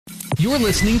You're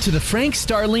listening to the Frank,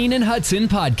 Starlene, and Hudson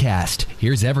podcast.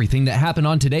 Here's everything that happened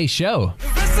on today's show.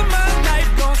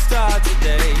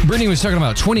 Brittany was talking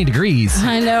about 20 degrees.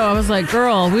 I know. I was like,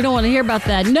 girl, we don't want to hear about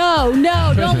that. No,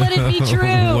 don't let it be true.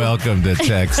 Welcome to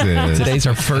Texas. Today's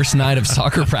our first night of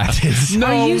soccer practice. No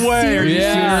Are you way. serious?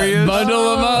 Are you serious?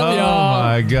 Bundle them up, Oh y'all.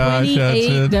 my gosh.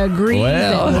 28 degrees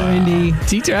and windy.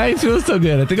 Teacher, I didn't feel so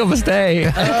good. I think I'm going to stay.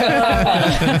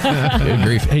 Good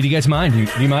grief. Hey, do you guys mind?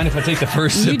 Do you mind if I take the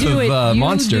first sip of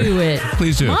Monster? You do it.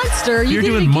 Please do. Monster? You're did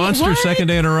it doing again? Monster What? second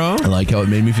day in a row? I like how it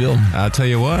made me feel. I'll tell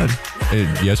you what.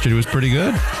 Yesterday was pretty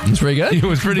good. It was pretty good. It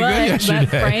was pretty good yesterday.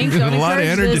 But Frank, don't a lot of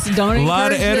encourage energy. this. Don't a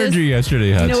lot of encourage this. energy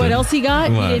yesterday, Hudson. You know what else he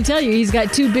got? What? He didn't tell you. He's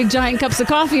got 2 big giant cups of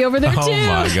coffee over there, too. Oh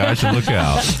my gosh, look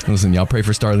out. Listen, y'all pray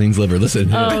for Starlene's liver.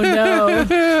 Listen. Oh,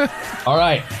 no. All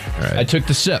right. All right. I took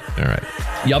the sip. All right.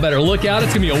 Y'all better look out.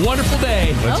 It's going to be a wonderful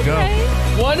day. Let's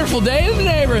go. Wonderful day in the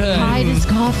neighborhood. Hide his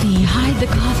coffee. Hide the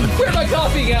coffee. Where'd my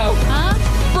coffee go? Huh?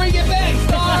 Bring it back,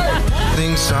 Star.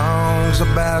 Sing songs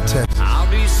about Texas. I'll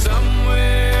be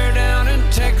somewhere down in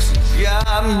Texas.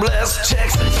 God bless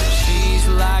Texas. She's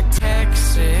like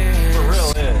Texas. For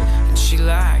real, and she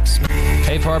likes me.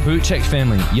 Hey, for our Boot Check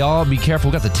family, y'all be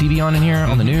careful. We got the TV on in here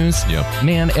on the news. Yep.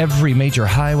 Man, every major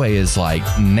highway is like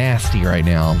nasty right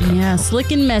now. Yeah,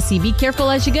 slick and messy. Be careful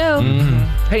as you go.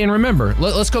 Hey, and remember,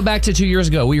 let's go back to 2 years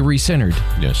ago. We recentered.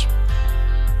 Yes.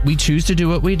 We choose to do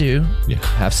what we do. Yeah.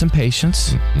 Have some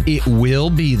patience. It will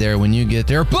be there when you get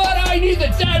there, but I need the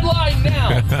deadline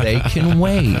now. They can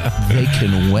wait. They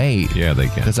can wait. Yeah, they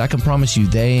can. Because I can promise you,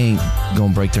 they ain't going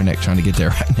to break their neck trying to get there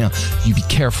right now. You be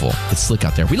careful. It's slick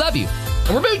out there. We love you.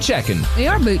 And we're boot checking. We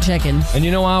are boot checking. And you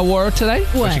know why I wore it today?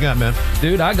 What you got, man?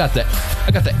 Dude, I got the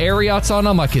Ariats on.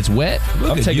 I'm like, it's wet.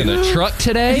 Look I'm at taking you. the truck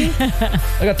today.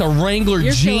 I got the Wrangler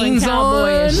You're feeling jeans on.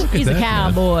 cowboyish. He's a that, man.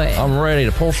 cowboy. I'm ready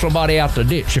to pull somebody out the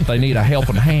ditch if they need a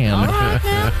helping hand.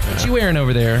 What you wearing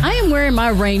over there? I am wearing my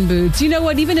rain boots. You know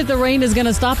what? Even if the rain is going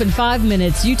to stop in 5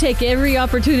 minutes, you take every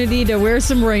opportunity to wear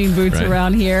some rain boots Right.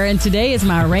 around here. And today is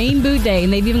my rain boot day.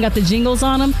 And they've even got the jingles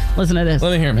on them. Listen to this.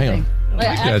 Let me hear him. Hang on. Wait,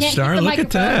 I that, can't get Star. the Look at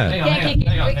microphone. that. Hang on, Can't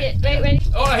hang on, get- wait.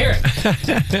 Oh, I hear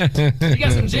it. You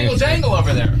got some jingle jangle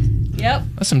over there. Yep.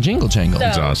 That's some jingle jangle. So-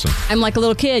 That's awesome. I'm like a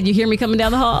little kid. You hear me coming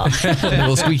down the hall. A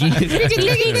little squeaky.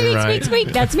 Squeak, squeak.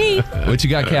 That's me. What you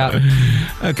got, Cap?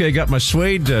 Okay, got my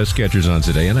suede Skechers on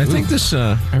today, and I think this.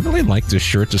 I really like this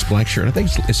shirt, this black shirt. I think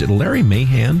is it Larry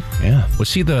Mahan? Yeah.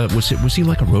 Was he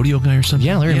like a rodeo guy or something?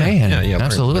 Yeah, Larry Mahan. Yeah,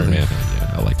 Absolutely. Larry Mahan.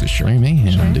 Yeah, I like this shirt. Larry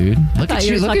Mahan, dude. I Look thought at you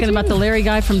you. were Look talking at about the Larry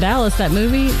guy from Dallas, that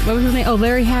movie. What was his name? Oh,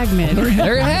 Larry Hagman.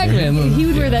 Larry Hagman. He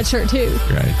would wear that shirt too.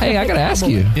 Right. Hey, I got to ask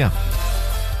you. Yeah.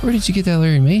 Where did you get that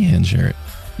Larry Mahan shirt?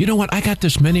 You know what? I got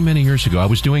this many years ago. I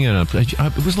was doing it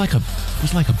was like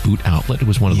a boot outlet. It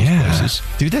was one of those places.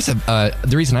 Dude, that's the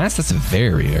reason I asked, that's a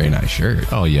very, very nice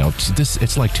shirt. Oh yeah,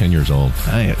 it's like 10 years old.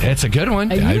 It's a good one.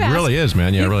 You Yeah, it asked- really is,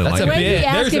 man. Yeah, I really That's like a it. When bit. he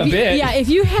asked There's if a you- bit. Yeah, if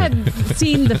you had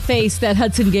seen the face that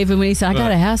Hudson gave him when he said, I got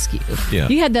to ask you. Yeah.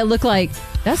 You had that look like,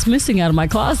 that's missing out of my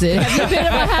closet. Have you been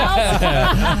at my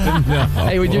house?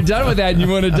 Hey, when you're done with that and you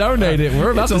want to donate it,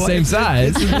 we're about the same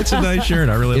size. It's a nice shirt.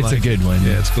 I really It's like a good one.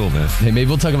 Yeah, it's cool, man. Hey, maybe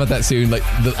we'll talk about that soon. Like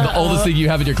the oldest thing you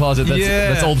have in your closet.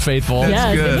 That's Old Faithful. That's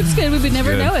Yeah, good. it looks good. We would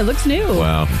never Good. know. It looks new.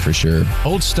 Wow. For sure.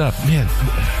 Old stuff, man.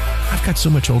 I've got so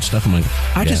much old stuff in my.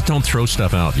 I just don't throw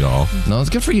stuff out, y'all. No, it's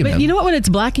good for you, But man. you know what? When it's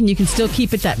black and you can still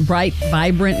keep it that bright,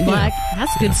 vibrant black,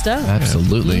 that's good stuff.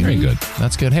 Absolutely. Very good.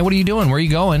 That's good. Hey, what are you doing? Where are you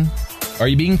going? Are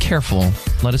you being careful?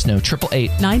 Let us know. 888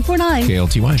 949.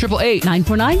 KLTY. 888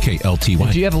 949.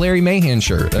 KLTY. Do you have a Larry Mahan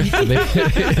shirt?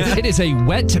 It is a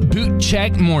wet boot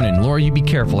check morning. Laura, you be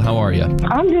careful. How are you?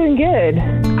 I'm doing good.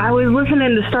 I was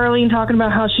listening to Starlene talking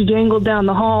about how she jangled down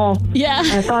the hall. Yeah.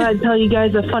 I thought I'd tell you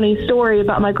guys a funny story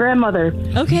about my grandmother,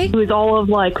 Okay. who was all of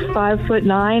like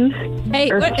 5'9", Hey,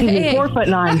 or what- excuse me, hey.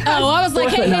 4'9". Oh, I was like,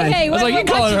 4'9". hey. I was like, you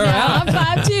calling her out? I'm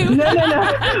 5'2".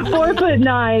 No,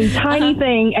 4'9", tiny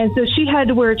thing, and so she had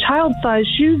to wear child-size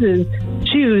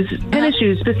tennis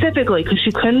shoes specifically because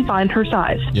she couldn't find her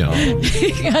size. Yeah.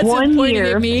 That's One pointing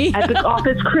year at me. at the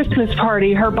office Christmas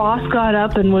party, her boss got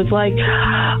up and was like,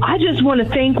 I just want to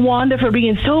thank Wanda for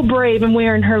being so brave and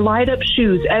wearing her light up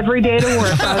shoes every day to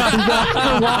work.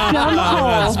 I was walk down the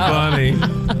That's hall.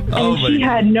 funny. and she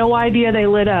had no idea they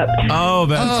lit up. Oh,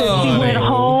 that's So she went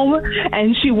home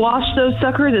and she washed those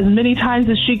suckers as many times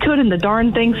as she could, and the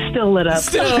darn thing still lit up.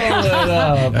 That's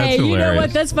Hey, you know hilarious.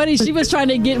 what? That's funny. She was trying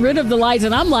to get rid of the lights,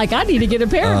 and I'm like, I need to get a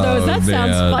pair of those. That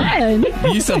sounds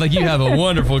fun. You sound like you have a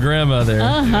wonderful grandmother.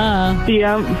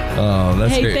 Yep. Oh,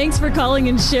 that's Hey, great. thanks for calling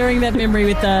and sharing that memory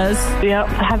with us. Yep.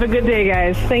 Have a good day,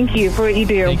 guys. Thank you for what you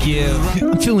do. Thank you.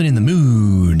 I'm feeling in the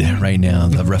mood right now,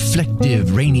 the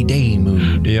reflective rainy day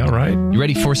mood. Yeah, right. You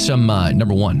ready for some,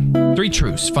 number one, 3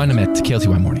 truths. Find them at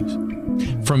KLTY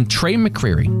Mornings. From Trey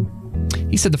McCreary.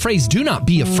 He said the phrase, do not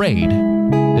be afraid,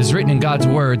 is written in God's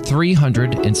word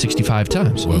 365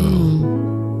 times. Whoa.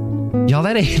 Y'all,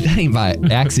 that ain't by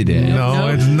accident. No,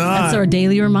 it's not. That's our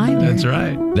daily reminder. That's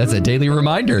right. That's a daily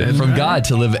reminder That's from right. God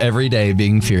to live every day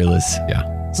being fearless. Yeah.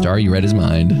 Star, you read his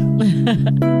mind.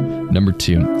 Number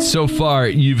 2. So far,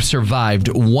 you've survived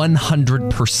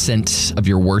 100% of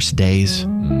your worst days,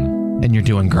 and you're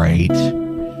doing great.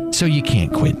 So you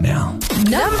can't quit now.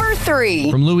 Number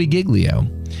 3. From Louis Giglio.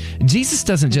 Jesus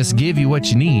doesn't just give you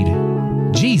what you need.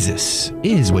 Jesus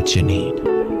is what you need.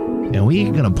 And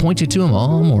we're going to point you to him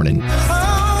all morning.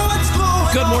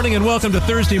 Good morning and welcome to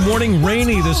Thursday morning.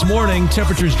 Rainy this morning.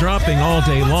 Temperatures dropping all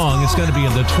day long. It's going to be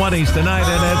in the 20s tonight.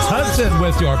 And it's Hudson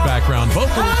with your background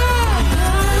vocals.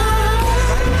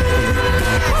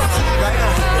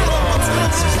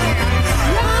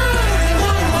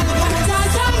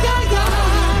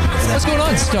 What's going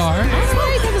on, Star? That's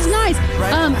right. That was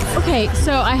nice. Okay,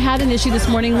 so I had an issue this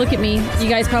morning. Look at me. You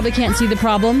guys probably can't see the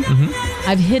problem.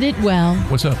 I've hid it well.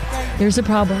 What's up? There's a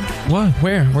problem. What?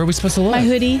 Where are we supposed to look? My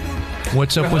hoodie.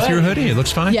 What's up with your hoodie? It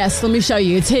looks fine. Yes, let me show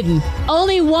you. It's hidden.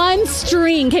 Only one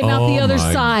string came out the other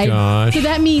my side. gosh. So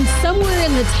that means somewhere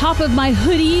in the top of my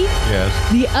hoodie,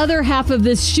 Yes. the other half of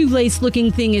this shoelace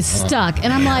looking thing is stuck.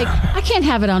 And I'm like, I can't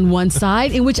have it on one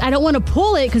side, in which I don't want to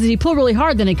pull it, because if you pull really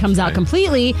hard, then it comes out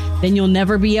completely. Then you'll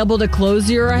never be able to close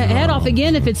your head off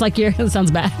again if it's like your, it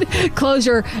sounds bad, close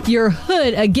your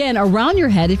hood again around your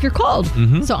head if you're cold.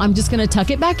 So I'm just going to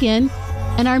tuck it back in.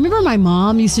 And I remember my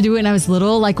mom used to do it when I was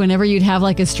little, like whenever you'd have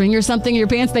like a string or something in your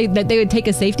pants, they would take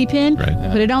a safety pin, put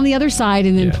it on the other side,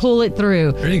 and then Yes. pull it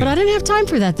through. There you But go. I didn't have time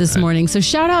for that this morning. So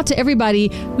shout out to everybody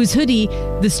whose hoodie,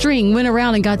 the string, went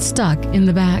around and got stuck in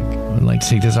the back. I'd like to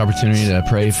take this opportunity to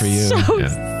pray for you. So Yeah.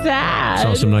 sad.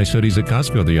 Saw some nice hoodies at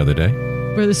Costco the other day.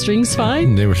 Were the strings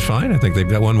fine? They were fine. I think they've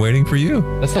got one waiting for you.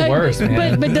 That's the worst,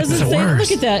 man. But does it That's the say, worst.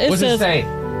 look at that. It What's says, it say?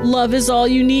 love is all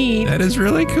you need. That is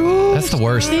really cool. That's the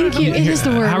worst. Thank you. It is the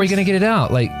worst. How are we going to get it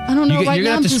out? Like, I don't know. You're Right going now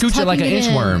to I'm have to just scooch it like an tucking it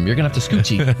in. inchworm. You're going to have to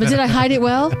scooch it. But did I hide it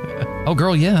well? Oh,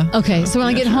 girl, yeah. Okay, so when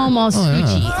I get home, I'll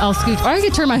scoochy. I'll scooch. Or I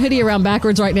could turn my hoodie around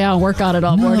backwards right now and work on it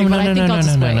all morning, but I think I'll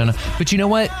just wait. But you know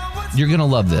what? You're going to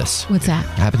love this. What's that? It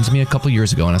happened to me a couple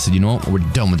years ago, and I said, you know what? We're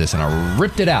done with this. And I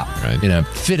ripped it out Right. in a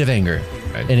fit of anger.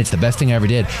 Right. And it's the best thing I ever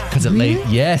did because it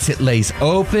it lays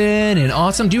open and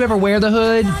awesome. Do you ever wear the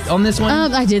hood on this one?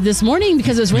 I did this morning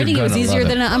because it was raining. It was gonna easier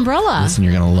love it. than an umbrella. Listen,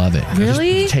 you're gonna love it.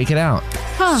 Really? Just take it out.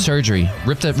 Huh. Surgery.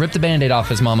 Rip the Band-Aid off,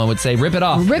 as Mama would say. Rip it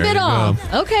off. Rip There it you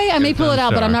off. Okay, I may pull it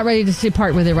out, but I'm not ready to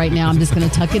part with it right now. I'm just going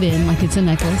to tuck it in like it's a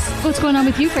necklace. What's going on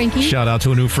with you, Frankie? Shout out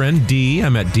to a new friend, Dee. I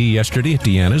met Dee yesterday at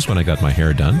Deanna's when I got my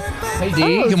hair done. Hey,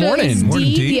 Dee. Good so morning. Is Morning,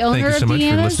 Dee Dee. the Thank owner you so of much for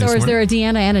Deanna's, listening or this is there a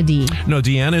Deanna and a Dee? No,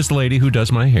 Deanna is the lady who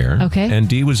does my hair. Okay. And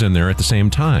Dee was in there at the same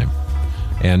time.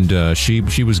 And she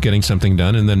was getting something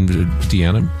done, and then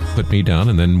Deanna put me down,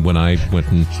 and then when I went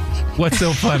and... What's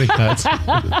so funny?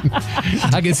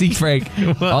 I can see Frank.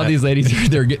 All these ladies,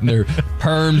 they're getting their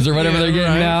perms or whatever they're getting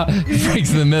right. now. Frank's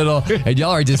in the middle, and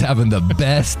y'all are just having the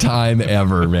best time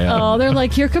ever, man. Oh, they're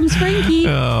like, here comes Frankie.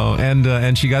 Oh,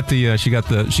 and she got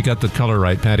the color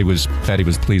right. Patty was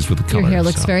pleased with the color. Your hair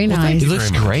looks very nice. It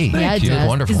looks great. Yeah, it You look does.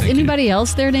 wonderful. Is anybody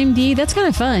else there named Dee? That's kind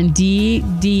of fun.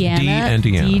 Deanna, Dee and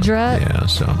Deanna. Deidre, Yeah,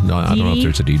 so no, I don't know if Dee?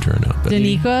 there's a Deidre or not. But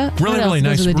Daniqua. really, What else really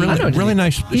goes nice. with a Dee? Really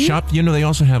nice shop. You know, they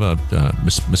also have a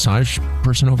massage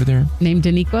person over there. Named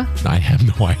Daniqua. I have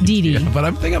no idea. Dee Dee. But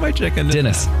I'm thinking I might check into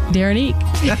Dennis. Darren Eek.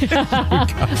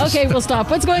 Okay, we'll stop.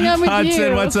 What's going on with you?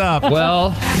 Hudson, what's up?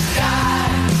 Well,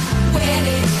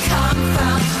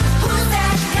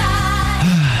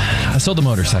 I sold the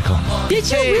motorcycle. Did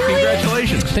you really?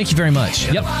 Congratulations. Thank you very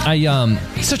much. Yep.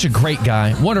 Such a great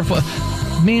guy. Wonderful.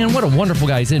 Man, what a wonderful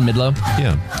guy. He's in Midlow.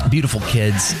 Yeah. Beautiful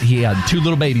kids. He had 2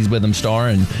 little babies with him, Star,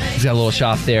 and he's got a little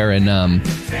shop there. And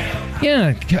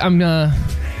yeah, I'm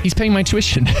He's paying my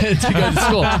tuition to go to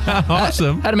school.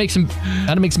 Awesome. I had to make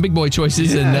some big boy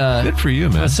choices and good for you,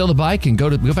 man. sell the bike and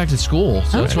go back to school.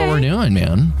 So that's what we're doing,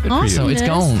 man. for you. So it's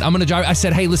gone. I'm gonna drive. I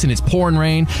said, hey, listen, it's pouring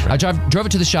rain. I drove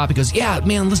it to the shop. He goes, yeah,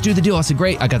 man, let's do the deal. I said,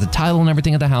 great. I got the title and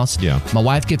everything at the house. Yeah. My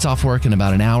wife gets off work in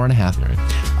about an hour and a half.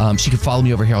 She can follow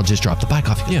me over here. I'll just drop the bike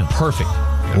off. He goes, perfect.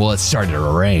 Well, it started to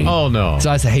rain. Oh, no. So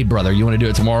I said, hey, brother, you want to do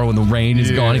it tomorrow when the rain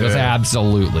is gone? He goes,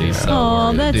 absolutely. So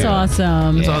Oh, that's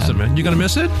awesome. That's awesome, man. You going to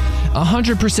miss it?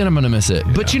 100% I'm going to miss it.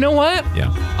 But you know what?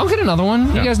 Yeah. I'll get another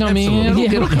one. You guys know absolutely.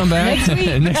 me. It'll come back.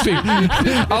 Next week.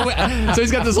 So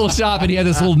he's got this little shop, and he had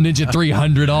this little Ninja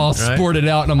 300 all sported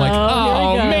out. And I'm like,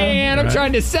 Oh, here we go. man, I'm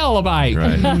trying to sell a bike.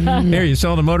 Right. Here, you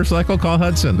selling a motorcycle? Call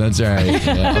Hudson. That's right.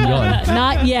 Yeah, I'm going.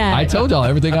 Not yet. I told y'all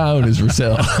everything I own is for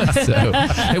sale. So,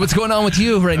 hey, what's going on with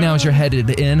you right now as you're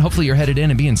headed in? Hopefully you're headed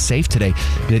in and being safe today.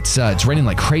 It's raining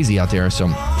like crazy out there. So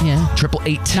Yeah.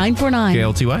 888 949.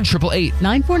 KLTY. 888.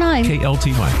 949.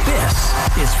 KLTY.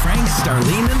 This is Frank,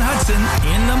 Starlene, and Hudson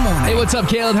in the morning. Hey, what's up,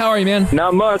 Caleb? How are you, man?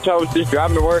 Not much. I was just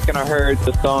driving to work and I heard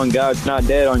the song "God's Not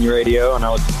Dead" on your radio, and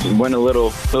I went a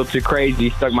little too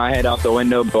crazy, stuck my head out the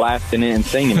window, blasting it and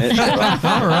singing it. So.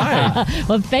 All right.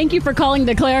 Well, thank you for calling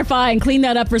to clarify and clean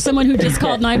that up for someone who just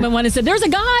called 911 and said, there's a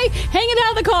guy hanging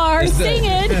out of the car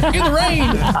singing. In the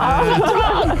rain.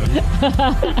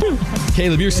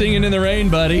 Caleb, you're singing in the rain,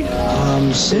 buddy. Yeah,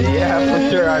 for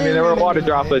sure. I mean, there were water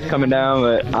droplets coming down,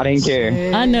 but I didn't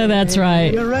care. I know that's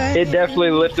right. It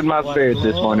definitely lifted my spirits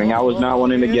this morning. I was not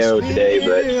wanting to go today,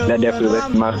 but that definitely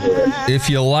lifted my spirits. If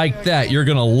you like that, you're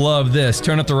going to love this.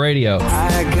 Turn up the radio.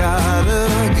 I got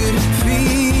a good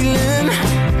feeling.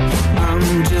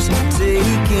 I'm just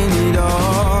taking it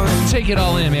all. Take it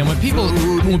all in, man. When people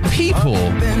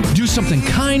do something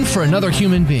kind for another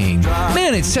human being,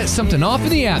 man, it sets something off in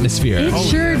the atmosphere. It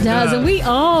sure does. And we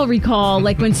all recall,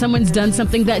 like, when someone's done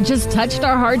something that just touched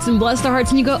our hearts and blessed our hearts,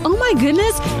 and you go, oh my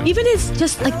goodness, even it's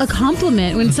just like a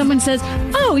compliment when someone says,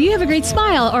 oh, you have a great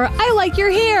smile, or I like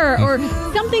your hair, or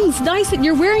something's nice that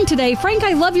you're wearing today. Frank,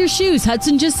 I love your shoes.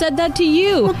 Hudson just said that to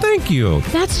you. Well, thank you.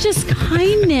 That's just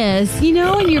kindness, you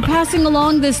know, and you're passing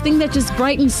along this thing that just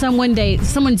brightens someone's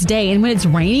day. And when it's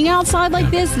raining outside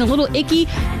like this and a little icky,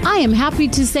 I am happy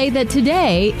to say that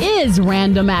today is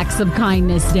Random Acts of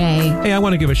Kindness Day. Hey, I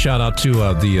want to give a shout out to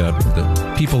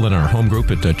the people in our home group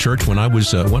at the church. When I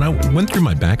went through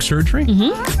my back surgery,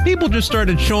 people just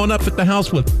started showing up at the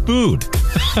house with food.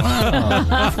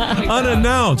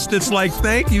 Unannounced. It's like,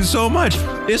 thank you so much.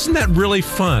 Isn't that really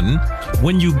fun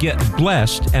when you get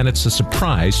blessed and it's a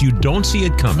surprise? You don't see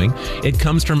it coming. It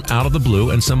comes from out of the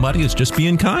blue and somebody is just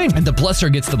being kind. And the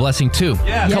blesser gets the blessing too.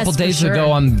 Yeah. A couple Yes, days for sure.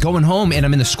 ago, I'm going home and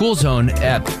I'm in the school zone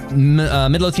at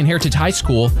Midlothian Heritage High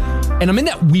School. And I'm in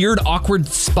that weird, awkward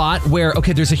spot where,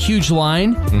 okay, there's a huge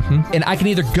line, and I can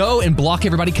either go and block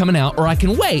everybody coming out, or I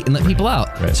can wait and let people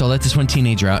out. Right. So I let this one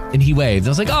teenager out, and he waved. I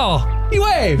was like, oh, he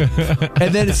waved.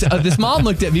 And then this mom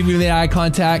looked at me, we made eye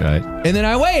contact, Right. and then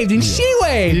I waved, and she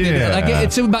waved. Yeah. And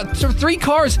it's about sort of 3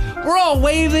 cars. We're all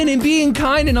waving and being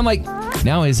kind, and I'm like,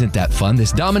 now isn't that fun?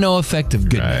 This domino effect of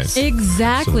goodness. Right.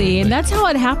 Exactly. Absolutely. And that's how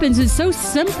it happens. It's so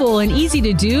simple and easy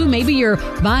to do. Maybe you're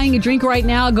buying a drink right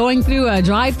now, going through a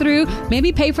drive-through.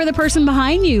 Maybe pay for the person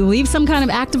behind you. Leave some kind of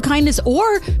act of kindness,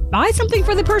 or buy something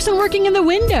for the person working in the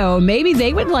window. Maybe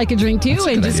they would like a drink too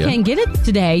and just can't get it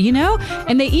today, you know?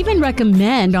 And they even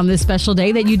recommend on this special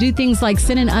day that you do things like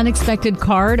send an unexpected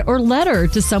card or letter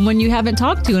to someone you haven't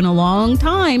talked to in a long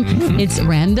time. It's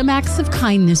Random Acts of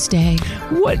Kindness Day.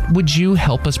 What would you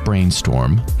help us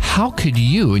brainstorm? How could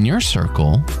you in your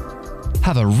circle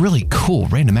have a really cool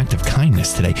random act of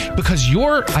kindness today? Because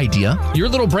your idea, your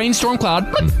little brainstorm cloud,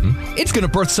 it's going to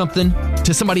birth something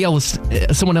to somebody else,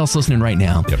 someone else listening right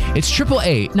now. Yep. It's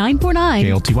 888 949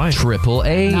 KLTY.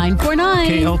 888. 949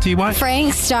 KLTY.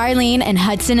 Frank, Starlene, and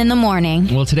Hudson in the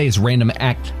morning. Well, today is Random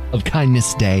Act of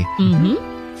Kindness Day.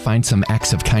 Find some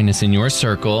acts of kindness in your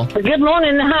circle. Good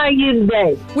morning. How are you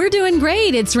today? We're doing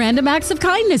great. It's Random Acts of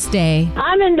Kindness Day.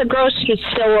 I'm in the grocery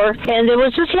store, and there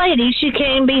was this lady. She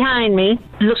came behind me.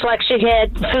 Looks like she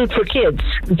had food for kids.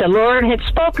 The Lord had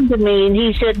spoken to me, and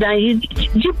he said, now you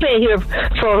pay her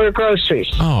for her groceries.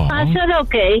 Oh. I said,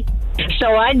 okay.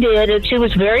 So I did, and she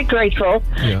was very grateful.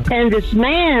 Yeah. And this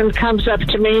man comes up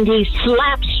to me, and he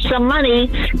slaps some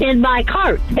money in my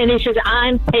cart. And he says,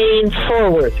 I'm paying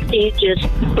forward. He just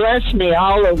blessed me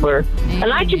all over.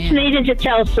 And I just needed to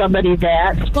tell somebody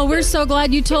that. Well, we're so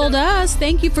glad you told us.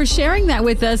 Thank you for sharing that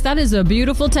with us. That is a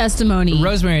beautiful testimony.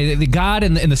 Rosemary, the God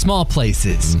in the small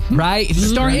places, right?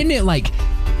 Isn't it like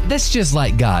That's just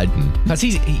like God. Because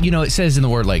he's, it says in the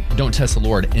word, like, don't test the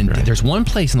Lord. And there's one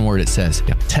place in the word it says,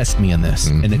 test me in this.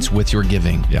 And it's with your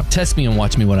giving. Test me and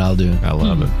watch me what I'll do. I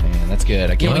love it. Man, that's good.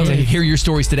 I can't wait to hear your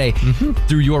stories today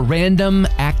through your random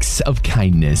acts of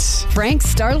kindness. Frank,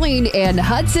 Starlene, and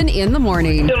Hudson in the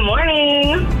morning. Good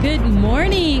morning. Good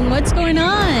morning. What's going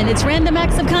on? It's Random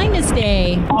Acts of Kindness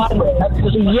Day.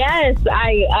 Yes,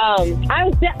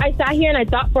 I sat here and I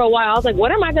thought for a while. I was like,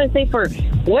 what am I going to say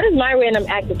what is my random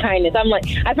act of kindness? I'm like,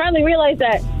 I finally realized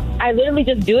that I literally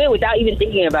just do it without even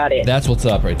thinking about it. That's what's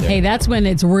up right there. Hey, that's when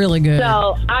it's really good.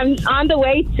 So I'm on the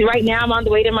way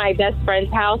to my best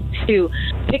friend's house to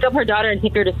pick up her daughter and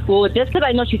take her to school just because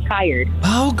I know she's tired.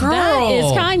 Oh, girl. That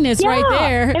is kindness right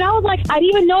there. And I was like, I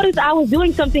didn't even notice I was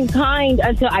doing something kind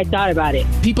until I thought about it.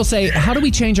 People say, how do we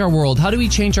change our world? How do we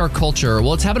change our culture?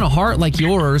 Well, it's having a heart like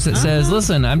yours that says,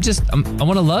 listen, I want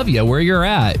to love you where you're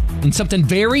at. And something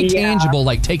very tangible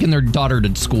like taking their daughter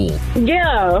to school.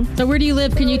 Yeah. So where do you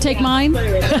live? Can you take mine?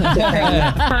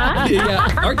 Yeah,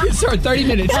 our kids start 30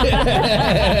 minutes.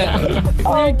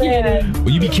 Oh, man.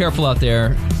 Will you be careful out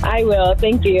there? I will.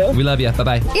 Thank you. We love you.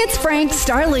 Bye-bye. It's Frank,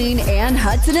 Starlene, and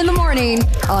Hudson in the morning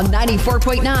on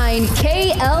 94.9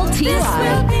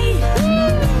 KLTY.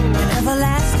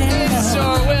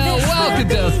 Welcome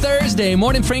to Thursday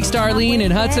morning. Frank, Starlene,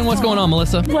 and Hudson. What's going on,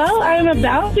 Melissa? Well, I'm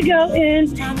about to go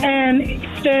in and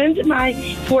spend my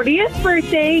 40th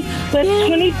birthday with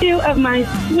 22 of my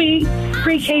sweet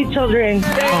pre-K children. So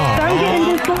I'm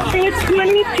getting to celebrate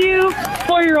 22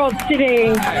 4-year-olds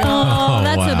today. Oh,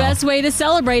 that's the best way to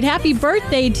celebrate. Happy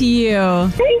birthday to you.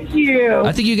 Thank you.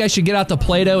 I think you guys should get out the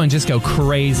Play-Doh and just go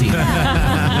crazy. We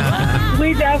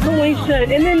definitely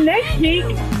should. And then next week,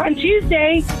 on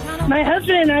Tuesday, my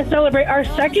husband and I celebrate our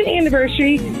second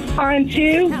anniversary on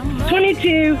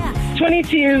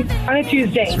 2/22/22 on a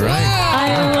Tuesday. That's right.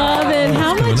 I love it.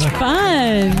 How much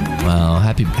fun. Well,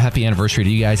 happy anniversary to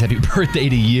you guys. Happy birthday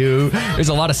to you. There's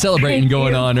a lot of celebrating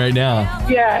going on right now.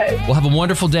 Yes. Well, have a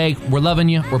wonderful day. We're loving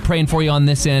you. We're praying for you on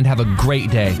this end. Have a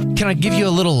great day. Can I give you a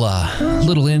little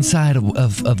inside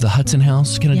of the Hudson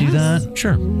house? Can I do that?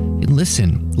 Sure.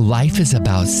 Listen, life is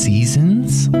about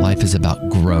seasons. Life is about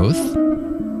growth.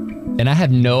 And I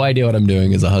have no idea what I'm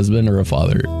doing as a husband or a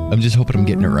father. I'm just hoping I'm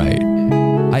getting it right.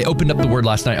 I opened up the Word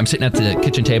last night. I'm sitting at the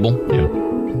kitchen table. Yeah.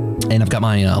 And I've got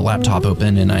my laptop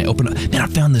open, and I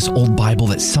found this old Bible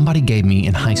that somebody gave me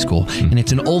in high school, and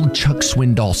it's an old Chuck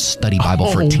Swindoll study Bible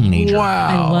for a teenager.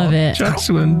 Wow. I love it. Chuck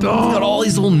Swindoll. It's got all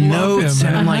these little notes,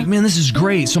 and I'm like, man, this is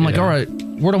great. So I'm like, all right,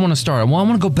 where do I want to start? Well, I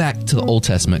want to go back to the Old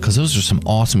Testament because those are some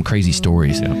awesome, crazy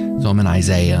stories. Yeah. So I'm in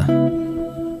Isaiah.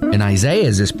 And Isaiah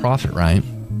is this prophet, right?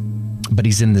 But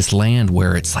he's in this land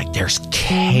where it's like there's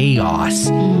chaos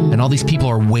and all these people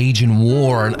are waging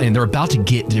war and they're about to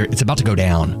it's about to go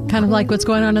down. Kind of like what's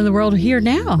going on in the world here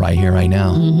now. Right here, right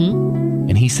now. Mm-hmm.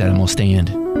 And he said, I'm going to stand.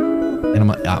 And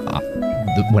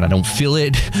when I don't feel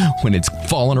it, when it's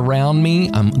falling around me,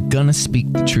 I'm going to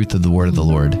speak the truth of the word of the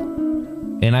Lord.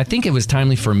 And I think it was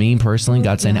timely for me personally,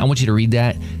 God saying, I want you to read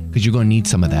that because you're going to need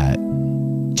some of that.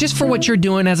 Just for what you're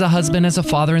doing as a husband, as a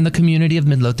father in the community of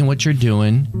Midlothian, what you're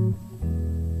doing.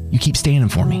 You keep standing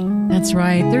for me. That's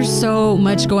right. There's so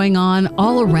much going on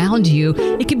all around you.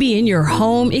 It could be in your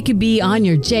home. It could be on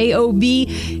your job.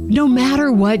 No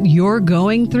matter what you're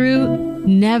going through,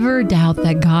 never doubt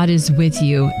that God is with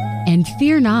you. And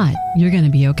fear not, you're going to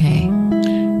be okay.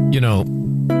 You know,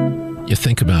 you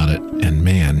think about it, and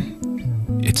man,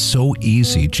 it's so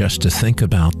easy just to think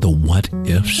about the what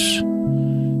ifs.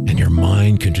 And your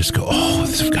mind can just go, oh,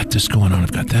 I've got this going on.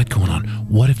 I've got that going on.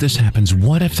 What if this happens?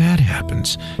 What if that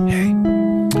happens? Hey,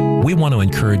 we want to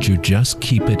encourage you, just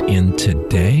keep it in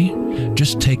today.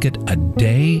 Just take it a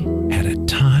day at a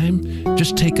time.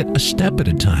 Just take it a step at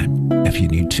a time if you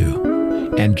need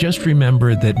to. And just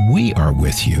remember that we are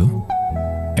with you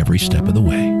every step of the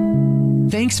way.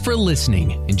 Thanks for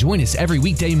listening, and join us every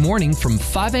weekday morning from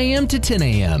 5 a.m. to 10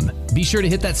 a.m. Be sure to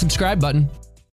hit that subscribe button.